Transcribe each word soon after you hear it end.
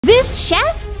This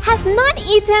chef has not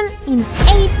eaten in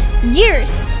 8 years.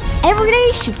 Every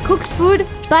day she cooks food,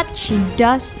 but she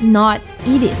does not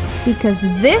eat it because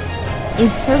this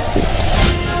is her food.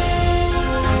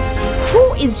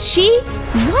 Who is she?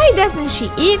 Why doesn't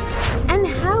she eat? And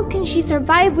how can she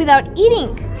survive without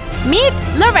eating? Meet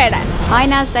Loretta. Hi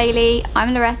Nas Daily,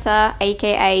 I'm Loretta,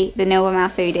 aka the Nil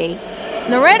Mouth Foodie.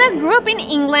 Loretta grew up in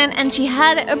England and she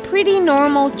had a pretty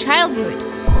normal childhood.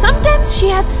 Sometimes she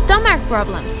had stomach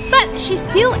problems, but she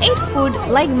still ate food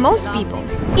like most people.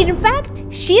 In fact,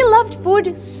 she loved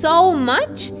food so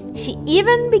much, she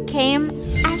even became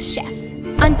a chef.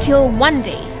 Until one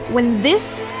day, when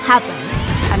this happened.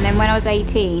 And then when I was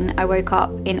 18, I woke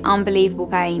up in unbelievable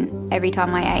pain every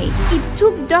time I ate. It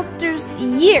took doctors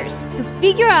years to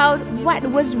figure out what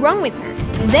was wrong with her.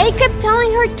 They kept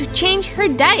telling her to change her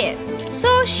diet.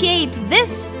 So she ate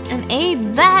this and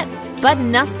ate that, but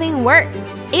nothing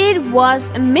worked. It was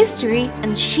a mystery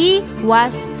and she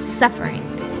was suffering.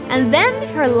 And then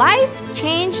her life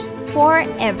changed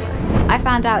forever. I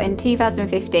found out in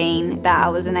 2015 that I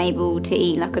was unable to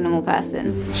eat like a normal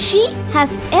person. She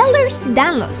has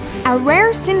Ehlers-Danlos, a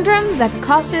rare syndrome that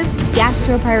causes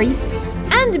gastroparesis.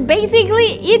 And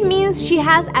basically it means she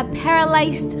has a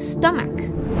paralyzed stomach.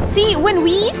 See, when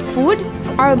we eat food,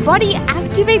 our body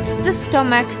activates the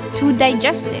stomach to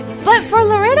digest it. But for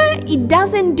Loretta, it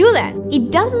doesn't do that.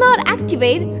 It does not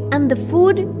activate and the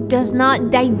food does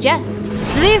not digest.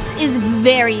 This is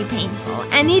very painful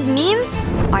and it means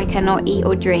I cannot eat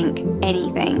or drink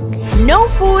anything. No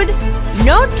food,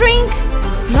 no drink,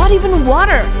 not even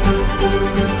water.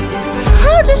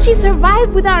 How does she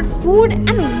survive without food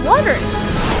and water?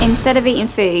 Instead of eating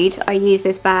food, I use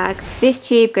this bag. This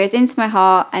tube goes into my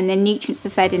heart and the nutrients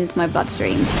are fed into my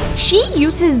bloodstream. She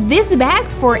uses this bag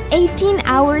for 18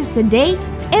 hours a day,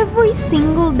 every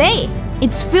single day.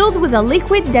 It's filled with a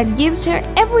liquid that gives her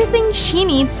everything she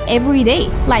needs every day,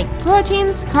 like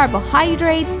proteins,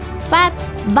 carbohydrates, fats,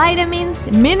 vitamins,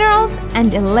 minerals,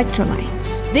 and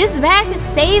electrolytes. This bag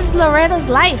saves Loretta's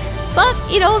life, but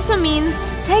it also means,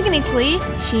 technically,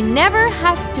 she never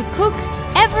has to cook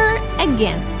ever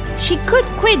again. She could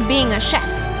quit being a chef,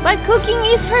 but cooking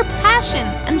is her passion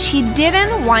and she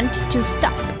didn't want to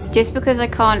stop. Just because I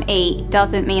can't eat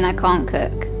doesn't mean I can't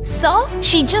cook. So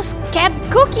she just kept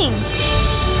cooking.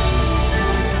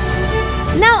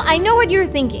 Now I know what you're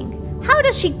thinking. How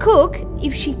does she cook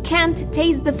if she can't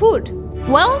taste the food?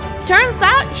 Well, turns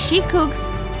out she cooks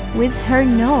with her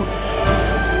nose.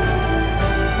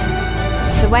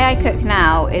 The way I cook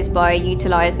now is by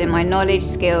utilising my knowledge,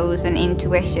 skills and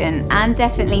intuition and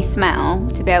definitely smell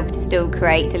to be able to still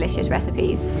create delicious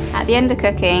recipes. At the end of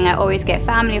cooking, I always get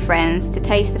family or friends to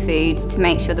taste the food to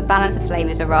make sure the balance of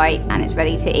flavours are right and it's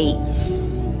ready to eat.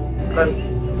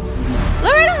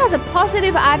 Loretta has a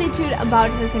positive attitude about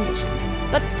her condition,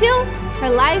 but still, her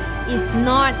life is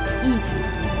not easy.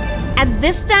 At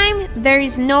this time, there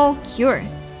is no cure.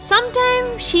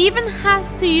 Sometimes she even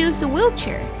has to use a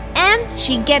wheelchair. And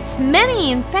she gets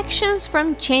many infections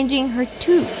from changing her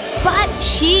tube. But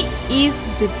she is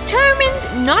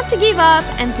determined not to give up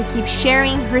and to keep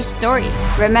sharing her story.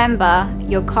 Remember,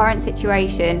 your current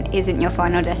situation isn't your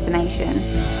final destination.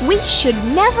 We should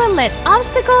never let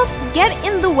obstacles get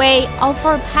in the way of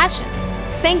our passions.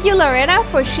 Thank you, Loretta,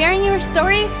 for sharing your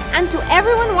story. And to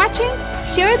everyone watching,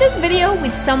 share this video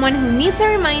with someone who needs a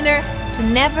reminder to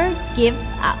never give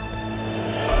up.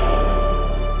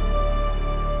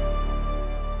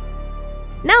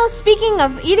 Now, speaking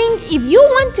of eating, if you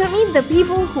want to meet the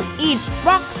people who eat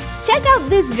rocks, check out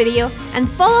this video and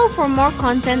follow for more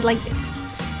content like this.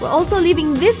 We're also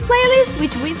leaving this playlist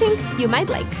which we think you might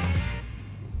like.